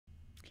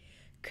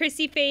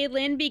Chrissy Faye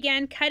Lynn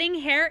began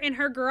cutting hair in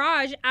her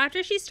garage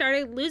after she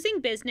started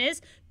losing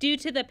business due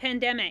to the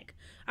pandemic.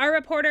 Our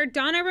reporter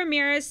Donna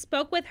Ramirez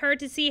spoke with her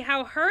to see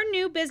how her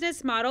new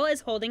business model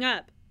is holding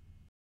up.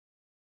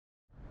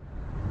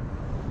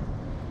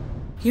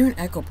 Here in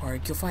Echo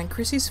Park, you'll find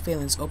Chrissy Faye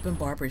Lynn's open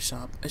barber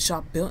shop, a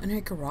shop built in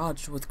her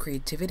garage with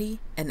creativity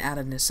and out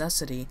of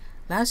necessity.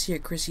 Last year,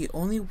 Chrissy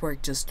only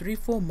worked just 3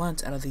 full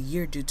months out of the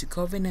year due to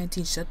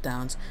COVID-19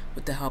 shutdowns.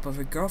 With the help of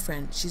her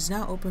girlfriend, she's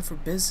now open for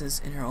business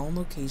in her own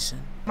location.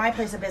 My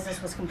place of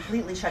business was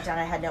completely shut down.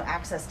 I had no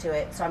access to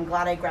it, so I'm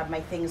glad I grabbed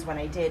my things when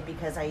I did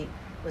because I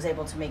was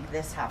able to make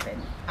this happen.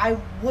 I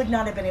would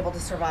not have been able to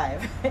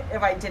survive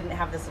if I didn't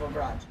have this little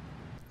garage.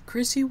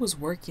 Chrissy was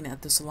working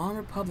at the Salon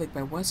Republic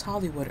by West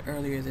Hollywood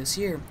earlier this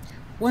year.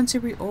 Once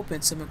it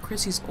reopened, some of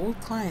Chrissy's old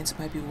clients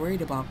might be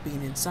worried about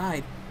being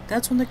inside.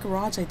 That's when the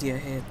garage idea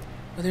hit.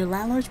 With her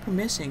landlord's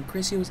permission,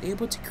 Chrissy was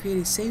able to create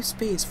a safe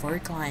space for her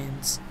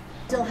clients.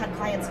 Still had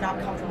clients not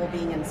comfortable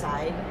being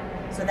inside,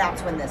 so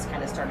that's when this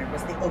kind of started,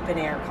 was the open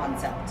air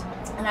concept.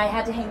 And I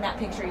had to hang that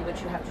picture,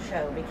 which you have to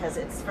show, because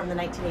it's from the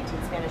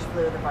 1918 Spanish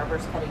flu, the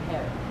barber's cutting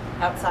hair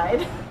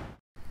outside.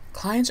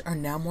 Clients are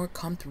now more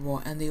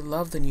comfortable and they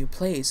love the new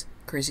place.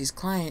 Chrissy's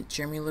client,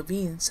 Jeremy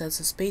Levine, says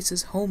the space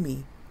is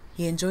homey.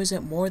 He enjoys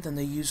it more than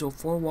the usual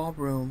 4-wall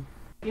room.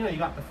 You know, you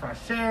got the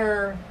fresh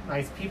air,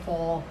 nice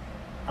people.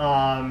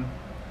 I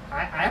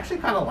actually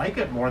kind of like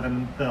it more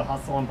than the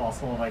hustle and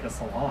bustle of like a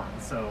salon,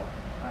 so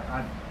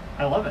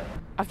I love it.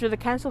 After the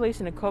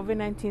cancellation of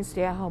COVID-19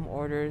 stay-at-home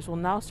orders, we'll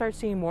now start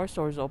seeing more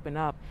stores open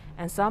up,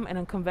 and some in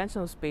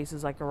unconventional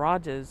spaces like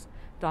garages.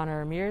 Donna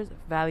Ramirez,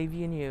 Valley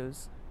View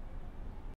News.